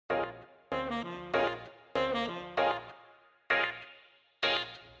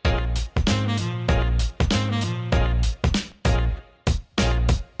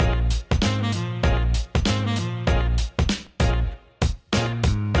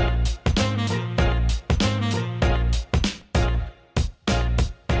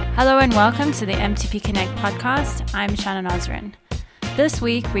Hello and welcome to the MTPConnect podcast. I'm Shannon Osrin. This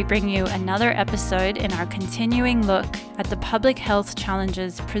week we bring you another episode in our continuing look at the public health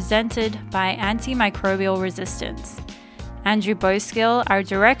challenges presented by antimicrobial resistance. Andrew Bowskill, our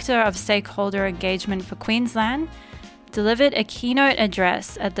Director of Stakeholder Engagement for Queensland, delivered a keynote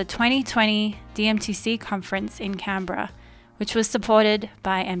address at the 2020 DMTC Conference in Canberra, which was supported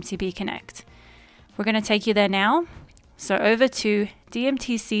by MTPConnect. We're going to take you there now. So over to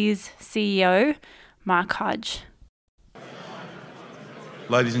DMTC's CEO, Mark Hodge.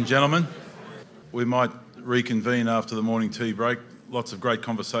 Ladies and gentlemen, we might reconvene after the morning tea break. Lots of great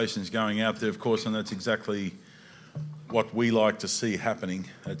conversations going out there, of course, and that's exactly what we like to see happening.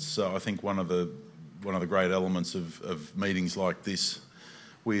 It's, I think, one of the great elements of meetings like this.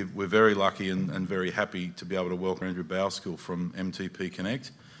 We're very lucky and very happy to be able to welcome Andrew Bowskill from MTPConnect,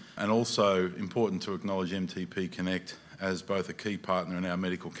 and also important to acknowledge MTPConnect as both a key partner in our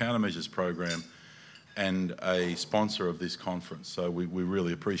medical countermeasures program and a sponsor of this conference. So we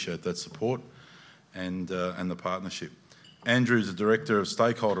really appreciate that support and the partnership. Andrew is the Director of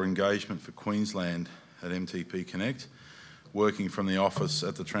Stakeholder Engagement for Queensland at MTPConnect, working from the office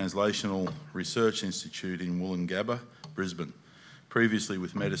at the Translational Research Institute in Woolloongabba, Brisbane. Previously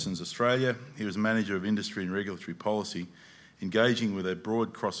with Medicines Australia, he was Manager of Industry and Regulatory Policy, engaging with a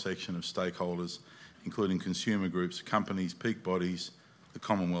broad cross-section of stakeholders, including consumer groups, companies, peak bodies, the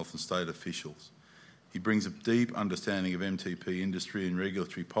Commonwealth and state officials. He brings a deep understanding of MTP industry and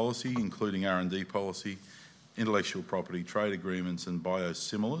regulatory policy, including R&D policy, intellectual property, trade agreements and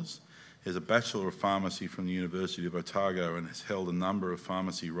biosimilars. He has a Bachelor of Pharmacy from the University of Otago and has held a number of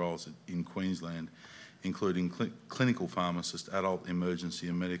pharmacy roles in Queensland, including clinical pharmacist, adult emergency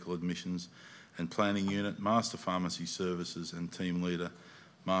and medical admissions and planning unit, master pharmacy services and team leader,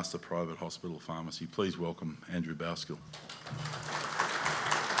 master private hospital pharmacy. Please welcome Andrew Bowskill.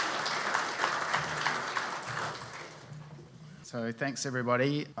 So thanks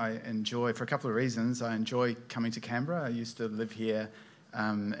everybody. I enjoy, for a couple of reasons, I enjoy coming to Canberra. I used to live here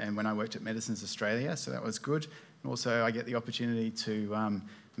and when I worked at Medicines Australia, so that was good. And also I get the opportunity to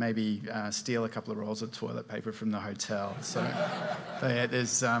maybe steal a couple of rolls of toilet paper from the hotel. So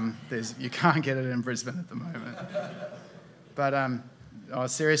there's you can't get it in Brisbane at the moment. But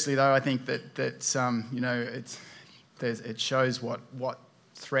seriously though, I think that you know, it shows what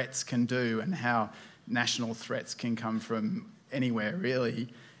threats can do and how national threats can come from anywhere really,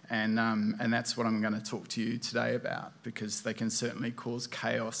 and that's what I'm going to talk to you today about, because they can certainly cause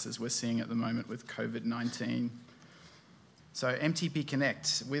chaos as we're seeing at the moment with COVID-19. So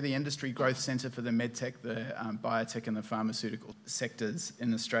MTPConnect, we're the Industry Growth Centre for the medtech, the biotech and the pharmaceutical sectors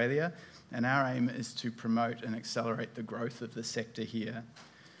in Australia, and our aim is to promote and accelerate the growth of the sector here.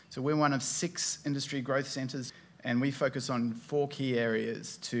 So we're one of 6 industry growth centres, and we focus on 4 key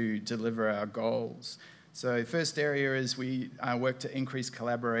areas to deliver our goals. So the first area is we work to increase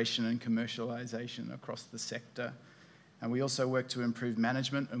collaboration and commercialisation across the sector. And we also work to improve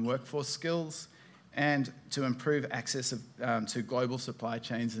management and workforce skills and to improve access to global supply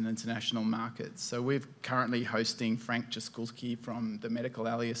chains and international markets. So we're currently hosting Frank Jaskulski from the Medical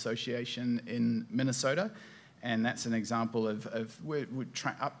Alley Association in Minnesota, and that's an example of we're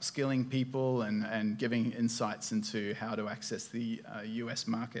upskilling people and giving insights into how to access the US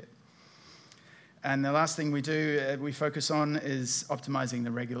market. And the last thing we do, we focus on, is optimising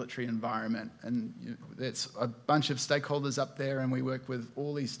the regulatory environment. And there's a bunch of stakeholders up there, and we work with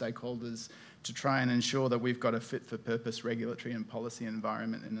all these stakeholders to try and ensure that we've got a fit-for-purpose regulatory and policy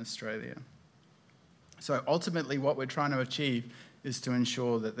environment in Australia. So ultimately what we're trying to achieve is to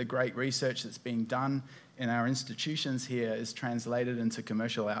ensure that the great research that's being done in our institutions here is translated into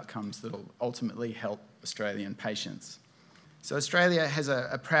commercial outcomes that will ultimately help Australian patients. So Australia has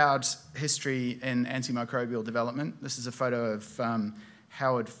a proud history in antimicrobial development. This is a photo of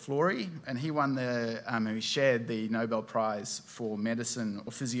Howard Florey, and he won he shared the Nobel Prize for Medicine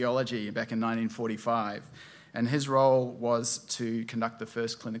or Physiology back in 1945. And his role was to conduct the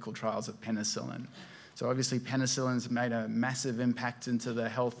first clinical trials of penicillin. So obviously penicillin's made a massive impact into the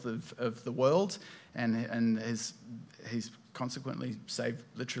health of the world, and he's consequently saved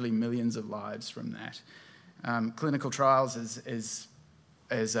literally millions of lives from that. Clinical trials is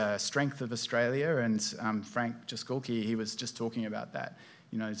a strength of Australia, and Frank Jaskulski, he was just talking about that,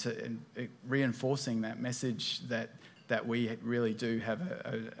 you know, reinforcing that message that we really do have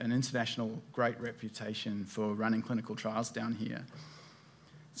an international great reputation for running clinical trials down here.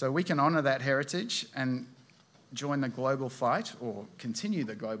 So we can honour that heritage and join the global fight, or continue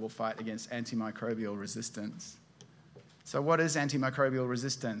the global fight, against antimicrobial resistance. So what is antimicrobial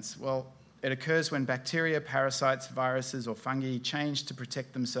resistance? Well, It occurs when bacteria, parasites, viruses, or fungi change to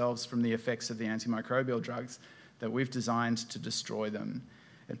protect themselves from the effects of the antimicrobial drugs that we've designed to destroy them.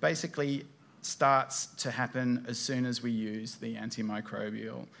 It basically starts to happen as soon as we use the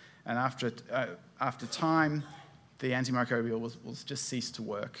antimicrobial. And after time, the antimicrobial will just cease to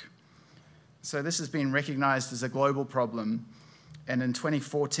work. So this has been recognised as a global problem. And in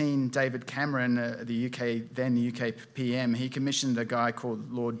 2014, David Cameron, the UK PM, he commissioned a guy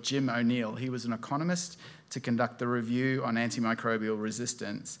called Lord Jim O'Neill. He was an economist to conduct the review on antimicrobial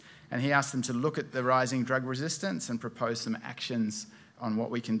resistance. And he asked them to look at the rising drug resistance and propose some actions on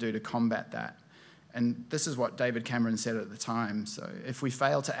what we can do to combat that. And this is what David Cameron said at the time. So if we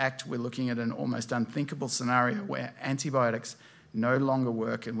fail to act, we're looking at an almost unthinkable scenario where antibiotics no longer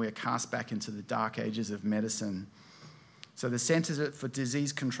work and we're cast back into the dark ages of medicine. So the Centers for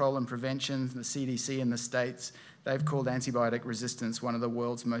Disease Control and Prevention, the CDC in the States, they've called antibiotic resistance one of the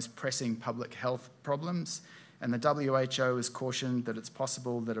world's most pressing public health problems. And the WHO has cautioned that it's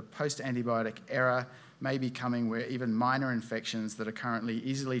possible that a post-antibiotic era may be coming where even minor infections that are currently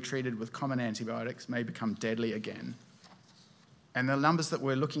easily treated with common antibiotics may become deadly again. And the numbers that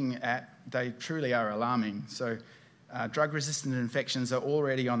we're looking at, they truly are alarming. So drug-resistant infections are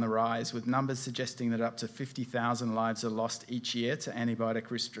already on the rise, with numbers suggesting that up to 50,000 lives are lost each year to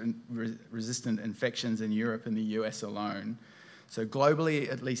antibiotic-resistant infections in Europe and the US alone. So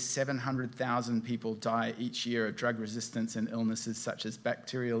globally, at least 700,000 people die each year of drug resistance and illnesses such as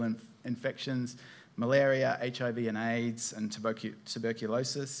bacterial infections, malaria, HIV and AIDS, and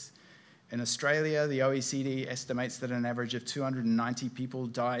tuberculosis. In Australia, the OECD estimates that an average of 290 people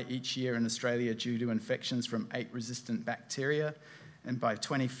die each year in Australia due to infections from 8 resistant bacteria. And by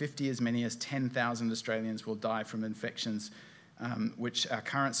 2050, as many as 10,000 Australians will die from infections which our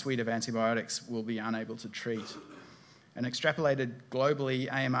current suite of antibiotics will be unable to treat. And extrapolated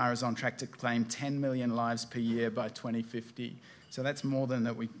globally, AMR is on track to claim 10 million lives per year by 2050. So that's more than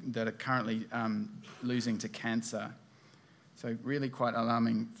that are currently losing to cancer. So really quite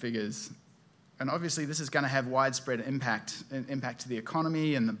alarming figures. And obviously this is going to have widespread impact to the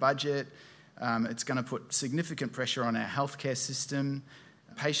economy and the budget. It's going to put significant pressure on our healthcare system.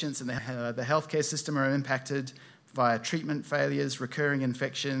 Patients in the healthcare system are impacted via treatment failures, recurring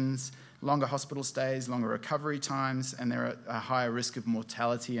infections, longer hospital stays, longer recovery times, and they're at a higher risk of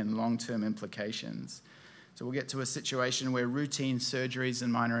mortality and long-term implications. So we'll get to a situation where routine surgeries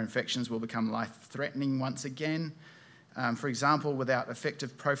and minor infections will become life-threatening once again. For example, without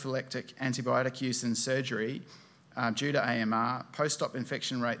effective prophylactic antibiotic use in surgery, due to AMR, post-op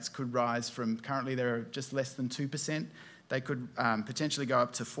infection rates could rise from currently they're just less than 2%. They could potentially go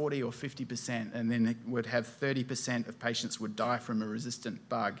up to 40 or 50%, and then it would have 30% of patients would die from a resistant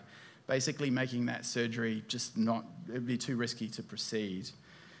bug, basically making that surgery it'd be too risky to proceed.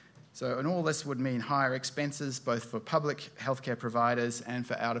 So, and all this would mean higher expenses both for public healthcare providers and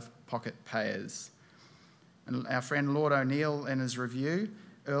for out-of-pocket payers. And our friend Lord O'Neill, in his review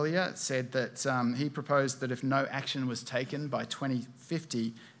earlier, said that he proposed that if no action was taken by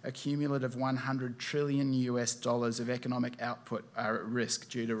 2050, a cumulative $100 trillion of economic output are at risk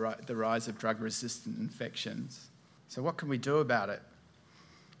due to the rise of drug-resistant infections. So what can we do about it?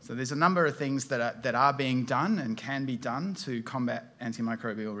 So there's a number of things that are being done and can be done to combat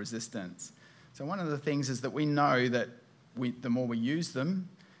antimicrobial resistance. So one of the things is that we know that the more we use them,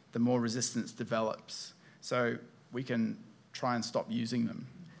 the more resistance develops. So we can try and stop using them.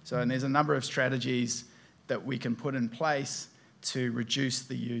 And there's a number of strategies that we can put in place to reduce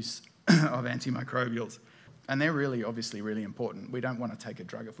the use of antimicrobials. And they're obviously really important. We don't want to take a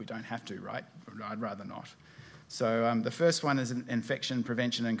drug if we don't have to, right? I'd rather not. So the first one is infection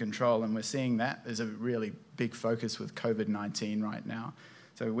prevention and control, and we're seeing that. There's a really big focus with COVID-19 right now.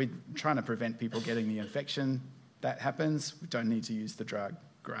 So we're trying to prevent people getting the infection. That happens. We don't need to use the drug.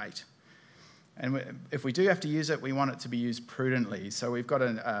 Great. And if we do have to use it, we want it to be used prudently. So we've got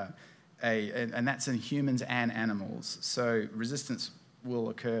and that's in humans and animals. So resistance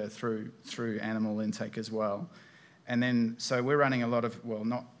will occur through animal intake as well. And then, so we're running a lot of,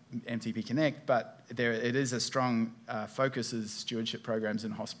 not MTPConnect, but it is a strong focus as stewardship programs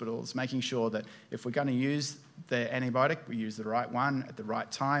in hospitals, making sure that if we're going to use the antibiotic, we use the right one at the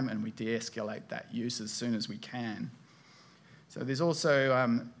right time, and we de-escalate that use as soon as we can. So there's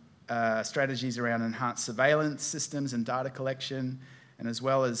also strategies around enhanced surveillance systems and data collection, and as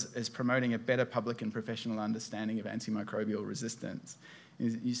well as promoting a better public and professional understanding of antimicrobial resistance.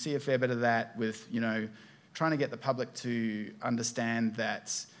 You see a fair bit of that with, trying to get the public to understand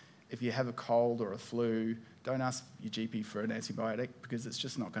that if you have a cold or a flu, don't ask your GP for an antibiotic because it's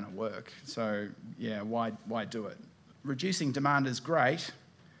just not going to work. So, why do it? Reducing demand is great,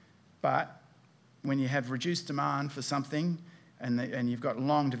 but when you have reduced demand for something and you've got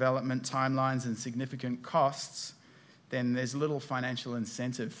long development timelines and significant costs, then there's little financial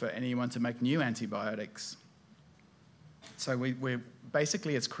incentive for anyone to make new antibiotics. So we're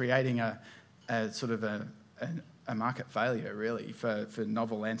basically, it's creating a sort of a market failure, really, for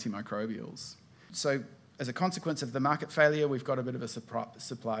novel antimicrobials. So as a consequence of the market failure, we've got a bit of a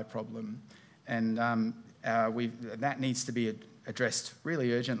supply problem, and that needs to be addressed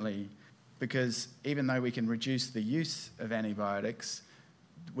really urgently, because even though we can reduce the use of antibiotics,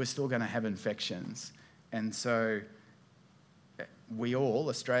 we're still going to have infections. And so we all,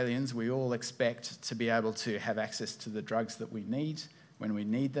 Australians, we all expect to be able to have access to the drugs that we need when we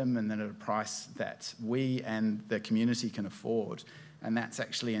need them, and then at a price that we and the community can afford. And that's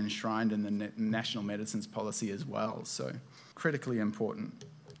actually enshrined in the National Medicines Policy as well, so critically important.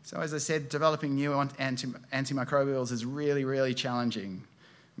 So as I said, developing new antimicrobials is really, really challenging.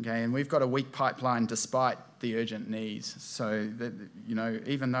 Okay, and we've got a weak pipeline despite the urgent needs. So that,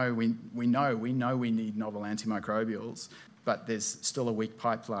 even though we know we need novel antimicrobials, but there's still a weak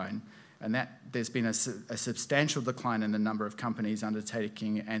pipeline, and that there's been a substantial decline in the number of companies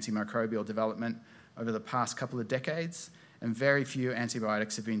undertaking antimicrobial development over the past couple of decades, and very few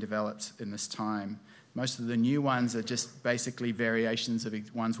antibiotics have been developed in this time. Most of the new ones are just basically variations of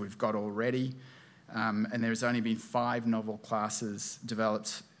ones we've got already, and there's only been 5 novel classes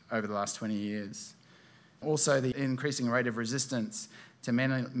developed over the last 20 years. Also, the increasing rate of resistance to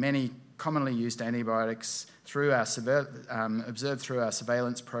many commonly used antibiotics through our observed through our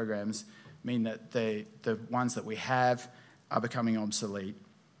surveillance programs mean that the ones that we have are becoming obsolete.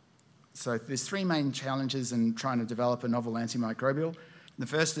 So there's 3 main challenges in trying to develop a novel antimicrobial. The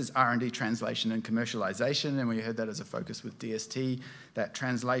first is R&D translation and commercialisation, and we heard that as a focus with DST, that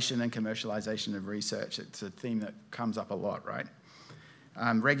translation and commercialisation of research. It's a theme that comes up a lot, right?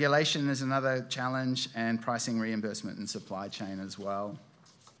 Regulation is another challenge, and pricing, reimbursement and supply chain as well.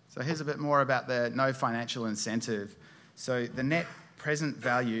 So here's a bit more about the no financial incentive. So the net present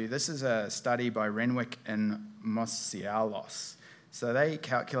value, this is a study by Renwick and Mosialos. So they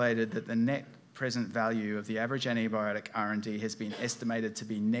calculated that the net present value of the average antibiotic R&D has been estimated to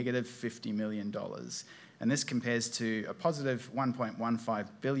be negative $50 million. And this compares to a positive $1.15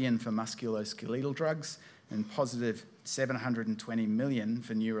 billion for musculoskeletal drugs and positive $720 million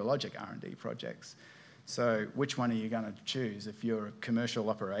for neurologic R&D projects. So which one are you going to choose if you're a commercial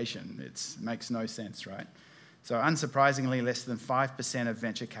operation? It makes no sense, right? So unsurprisingly, less than 5% of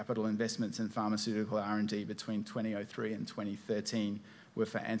venture capital investments in pharmaceutical R&D between 2003 and 2013 were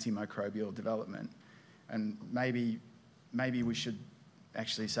for antimicrobial development. And maybe we should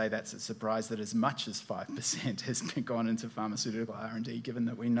actually say that's a surprise that as much as 5% has been gone into pharmaceutical R&D, given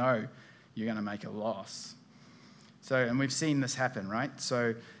that we know you're going to make a loss. So, and we've seen this happen, right?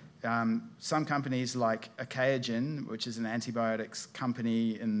 So some companies like Achaogen, which is an antibiotics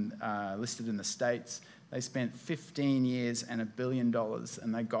company listed in the States, they spent 15 years and $1 billion,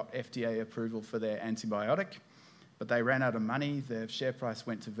 and they got FDA approval for their antibiotic, but they ran out of money. Their share price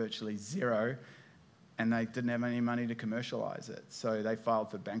went to virtually zero, and they didn't have any money to commercialize it. So they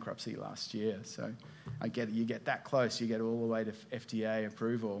filed for bankruptcy last year. So you get that close, you get all the way to FDA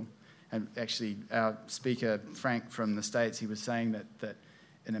approval. And actually, our speaker, Frank from the States, he was saying that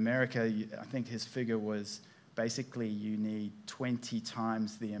in America, I think his figure was basically you need 20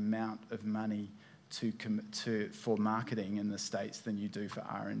 times the amount of money for marketing in the States than you do for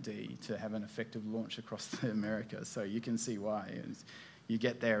R&D to have an effective launch across America. So you can see why. You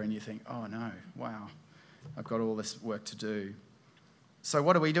get there and you think, oh no, wow, I've got all this work to do. So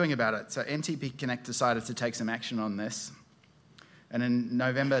what are we doing about it? So MTPConnect decided to take some action on this. And in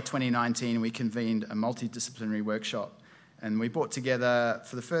November 2019, we convened a multidisciplinary workshop, and we brought together,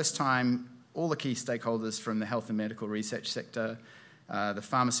 for the first time, all the key stakeholders from the health and medical research sector, the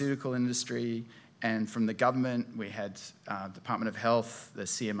pharmaceutical industry, and from the government. We had Department of Health, the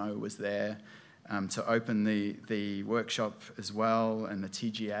CMO was there to open the workshop as well, and the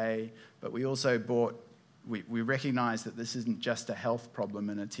TGA. But we also we recognised that this isn't just a health problem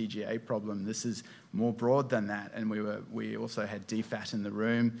and a TGA problem. This is more broad than that. And we also had DFAT in the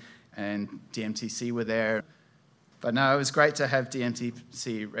room, and DMTC were there. But no, it was great to have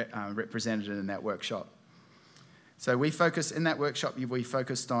DMTC represented in that workshop. So we focused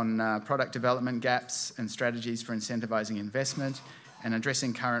on product development gaps and strategies for incentivising investment and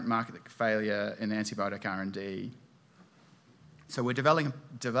addressing current market failure in antibiotic R&D. So we're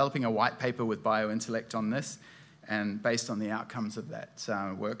developing a white paper with BioIntellect on this, and based on the outcomes of that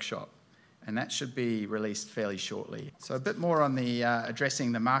workshop. And that should be released fairly shortly. So a bit more on the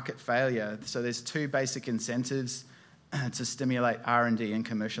addressing the market failure. So there's 2 basic incentives to stimulate R&D and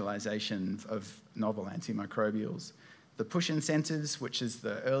commercialisation of novel antimicrobials. The push incentives, which is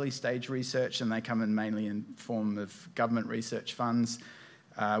the early stage research, and they come in mainly in form of government research funds,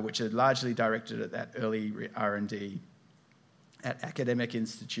 which are largely directed at that early R&D at academic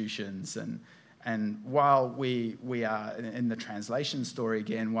institutions. And while we are in the translation story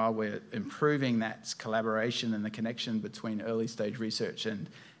again, while we're improving that collaboration and the connection between early stage research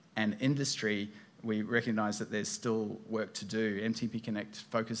and industry, we recognise that there's still work to do. MTPConnect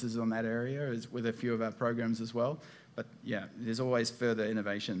focuses on that area with a few of our programs as well. But yeah, there's always further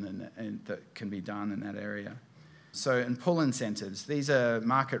innovation that can be done in that area. So, and pull incentives, these are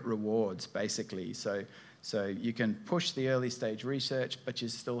market rewards basically. So you can push the early stage research, but you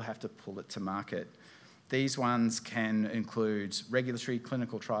still have to pull it to market. These ones can include regulatory,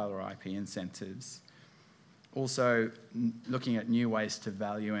 clinical trial, or IP incentives. Also, looking at new ways to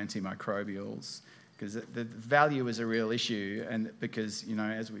value antimicrobials, because the value is a real issue, and because,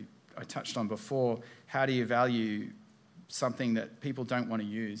 as I touched on before, how do you value something that people don't want to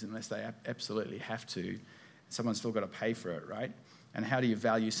use unless they absolutely have to? Someone's still got to pay for it, right? And how do you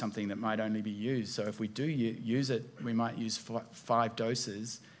value something that might only be used? So if we do use it, we might use 5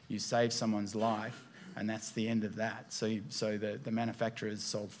 doses, you save someone's life, and that's the end of that. So the manufacturer's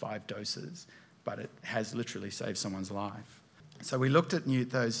sold 5 doses, but it has literally saved someone's life. So we looked at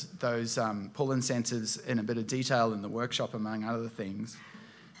those pull incentives in a bit of detail in the workshop, among other things.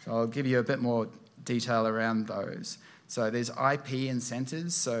 So I'll give you a bit more detail around those. So there's IP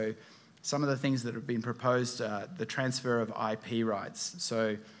incentives. So some of the things that have been proposed are the transfer of IP rights.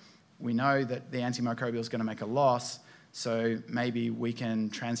 So we know that the antimicrobial is going to make a loss, so maybe we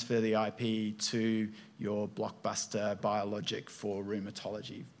can transfer the IP to your blockbuster biologic for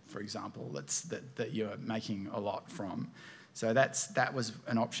rheumatology, for example, that you're making a lot from. So that was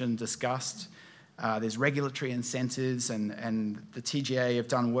an option discussed. There's regulatory incentives, and the TGA have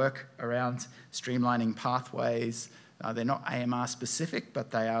done work around streamlining pathways. They're not AMR specific, but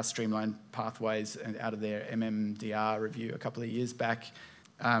they are streamlined pathways out of their MMDR review a couple of years back.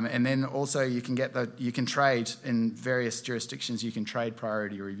 And then also you can trade in various jurisdictions, you can trade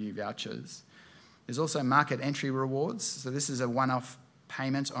priority review vouchers. There's also market entry rewards. So this is a one-off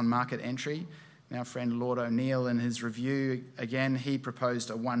payment on market entry. Our friend Lord O'Neill, in his review, again, he proposed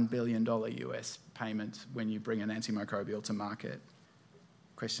a $1 billion US payment when you bring an antimicrobial to market.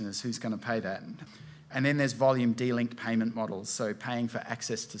 Question is, who's going to pay that? And then there's volume delinked payment models, so paying for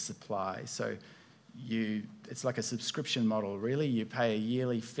access to supply. So it's like a subscription model, really. You pay a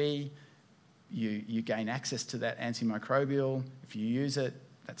yearly fee, you gain access to that antimicrobial. If you use it,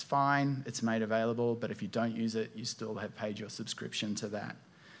 that's fine, it's made available, but if you don't use it, you still have paid your subscription to that.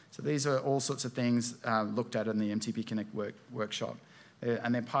 So these are all sorts of things looked at in the MTPConnect workshop.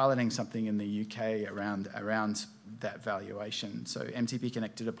 And they're piloting something in the UK around that valuation. So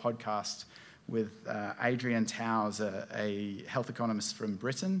MTPConnect did a podcast with Adrian Towers, a health economist from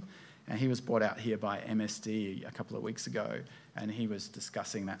Britain, and he was brought out here by MSD a couple of weeks ago, and he was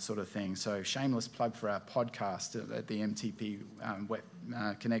discussing that sort of thing. So shameless plug for our podcast at the MTP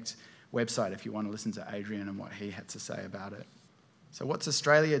Connect website if you want to listen to Adrian and what he had to say about it. So what's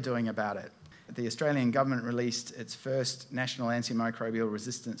Australia doing about it? The Australian government released its first National Antimicrobial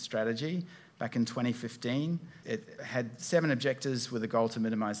Resistance Strategy back in 2015. It had 7 objectives with a goal to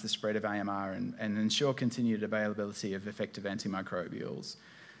minimise the spread of AMR and ensure continued availability of effective antimicrobials.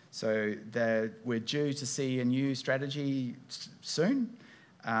 So we're due to see a new strategy soon.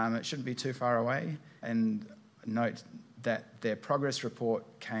 It shouldn't be too far away. And note that their progress report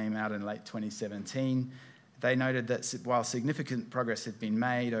came out in late 2017. They noted that while significant progress had been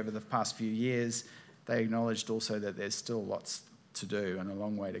made over the past few years, they acknowledged also that there's still lots to do and a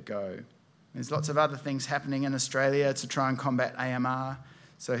long way to go. There's lots of other things happening in Australia to try and combat AMR.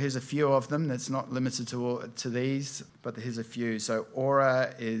 So here's a few of them. That's not limited to these, but here's a few. So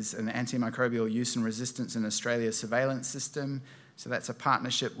AURA is an antimicrobial use and resistance in Australia surveillance system. So that's a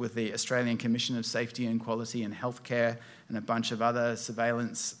partnership with the Australian Commission of Safety and Quality in Healthcare and a bunch of other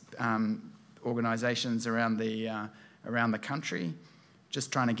surveillance organisations around the country,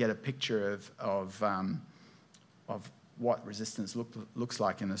 just trying to get a picture of what resistance looks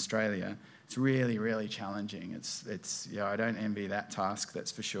like in Australia. It's really, really challenging. It's I don't envy that task,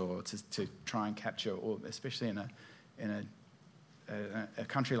 that's for sure, to try and capture all, especially in a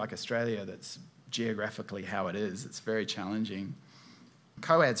country like Australia that's geographically how it is. It's very challenging.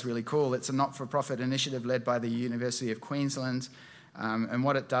 COAD's really cool. It's a not-for-profit initiative led by the University of Queensland. And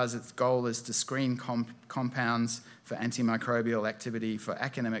what it does, its goal is to screen compounds for antimicrobial activity for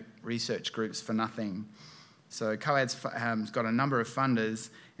academic research groups for nothing. So COAD's got a number of funders,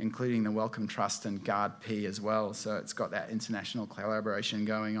 including the Wellcome Trust and GuardP as well. So it's got that international collaboration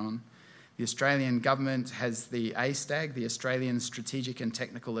going on. The Australian government has the ASTAG, the Australian Strategic and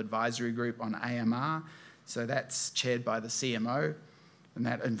Technical Advisory Group on AMR. So that's chaired by the CMO, and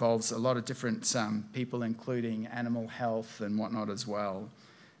that involves a lot of different people, including animal health and whatnot as well.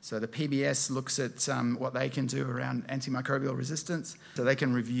 So the PBS looks at what they can do around antimicrobial resistance. So they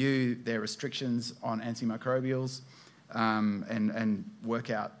can review their restrictions on antimicrobials and work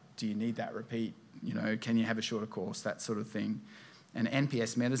out, do you need that repeat? Can you have a shorter course? That sort of thing. And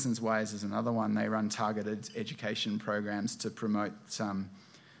NPS Medicines Ways is another one. They run targeted education programs to promote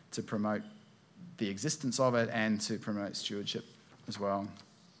the existence of it and to promote stewardship as well.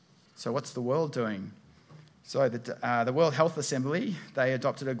 So what's the world doing? So the World Health Assembly, they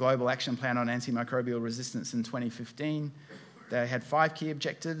adopted a global action plan on antimicrobial resistance in 2015. They had 5 key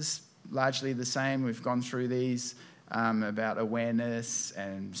objectives, largely the same. We've gone through these about awareness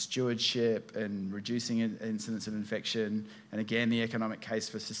and stewardship and reducing incidence of infection, and again, the economic case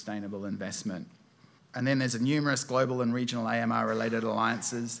for sustainable investment. And then there's numerous global and regional AMR-related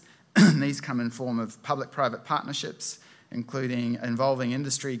alliances. These come in form of public-private partnerships, including involving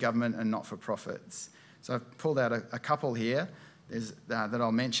industry, government, and not-for-profits. So I've pulled out a couple here that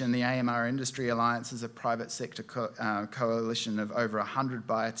I'll mention. The AMR Industry Alliance is a private sector coalition of over 100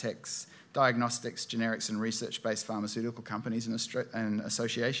 biotechs, diagnostics, generics, and research-based pharmaceutical companies and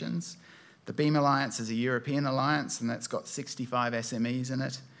associations. The BEAM Alliance is a European alliance, and that's got 65 SMEs in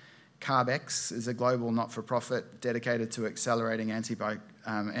it. CARBEX is a global not-for-profit dedicated to accelerating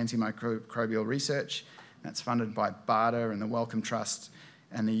antimicrobial research. That's funded by BARDA and the Wellcome Trust,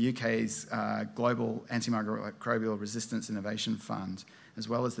 and the UK's Global Antimicrobial Resistance Innovation Fund, as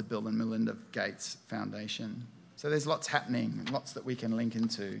well as the Bill and Melinda Gates Foundation. So there's lots happening, lots that we can link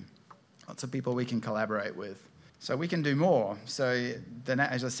into, lots of people we can collaborate with. So we can do more. So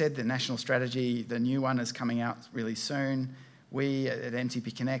as I said, the national strategy, the new one is coming out really soon. We at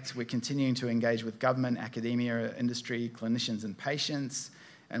MTPConnect, we're continuing to engage with government, academia, industry, clinicians and patients,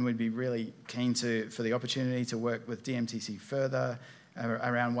 and we'd be really keen for the opportunity to work with DMTC further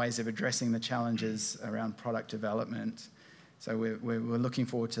around ways of addressing the challenges around product development. So we're looking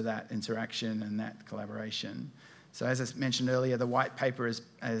forward to that interaction and that collaboration. So as I mentioned earlier, the white paper is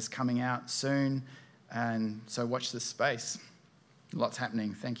coming out soon, and so watch this space. Lots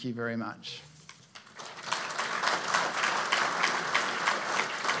happening. Thank you very much.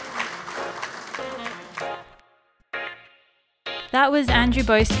 That was Andrew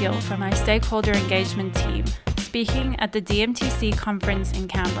Bowskill from our Stakeholder Engagement team, speaking at the DMTC Conference in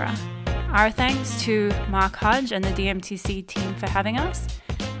Canberra. Our thanks to Mark Hodge and the DMTC team for having us.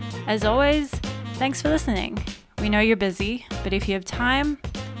 As always, thanks for listening. We know you're busy, but if you have time,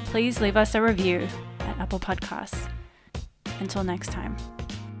 please leave us a review at Apple Podcasts. Until next time.